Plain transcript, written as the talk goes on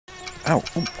ow,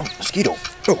 oh, oh, mosquito.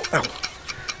 Oh, ow.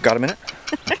 Got a minute?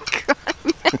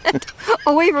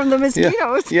 Away from the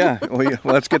mosquitoes. Yeah. Well,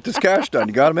 let's get this cache done.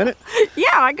 You got a minute? Yeah,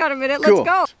 I got a minute. Cool. Let's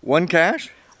go. One cache.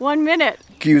 1 minute.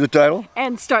 Cue the title.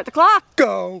 And start the clock.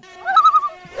 Go.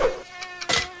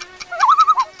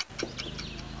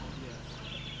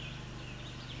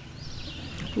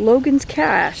 Logan's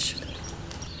Cache.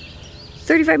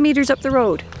 35 meters up the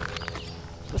road.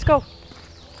 Let's go.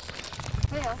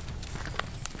 Yeah.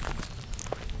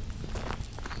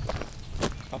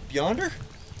 Up yonder?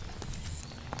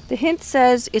 The hint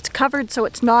says it's covered so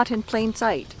it's not in plain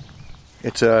sight.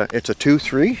 It's a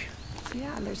 2-3.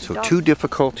 Yeah, and there's a So dog. 2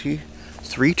 difficulty,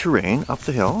 3 terrain up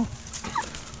the hill.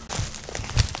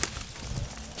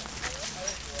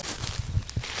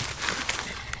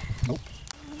 Nope.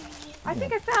 I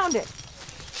think I found it.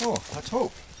 Oh, let's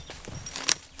hope.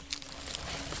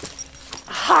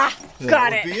 Ha!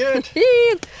 Got That would it. be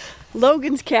it.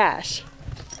 Logan's Cache.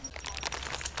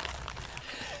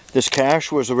 This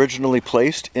cache was originally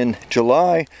placed in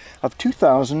July of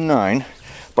 2009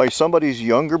 by somebody's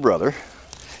younger brother,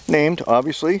 named,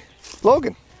 obviously,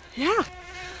 Logan. Yeah.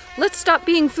 Let's stop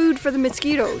being food for the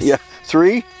mosquitoes. Yeah.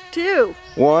 3, 2,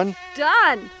 1.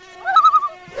 done.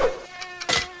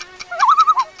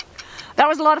 That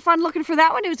was a lot of fun looking for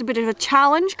that one. It was a bit of a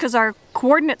challenge because our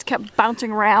coordinates kept bouncing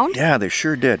around. Yeah, they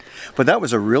sure did. But that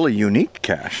was a really unique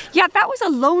cache. Yeah, that was a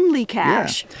lonely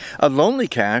cache. Yeah. A lonely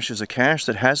cache is a cache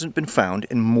that hasn't been found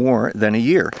in more than a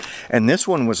year. And this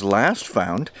one was last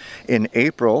found in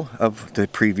April of the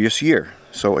previous year.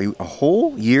 So a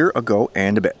whole year ago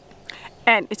and a bit.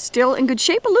 And it's still in good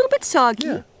shape, a little bit soggy.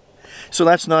 Yeah. So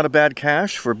that's not a bad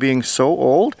cache for being so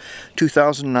old.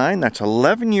 2009, that's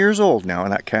 11 years old now,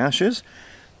 and that cache is.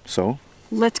 So,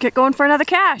 Let's get going for another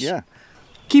cache. yeah.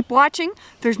 Keep watching.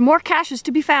 There's more caches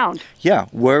to be found. Yeah,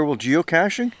 where will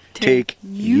geocaching take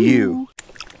you?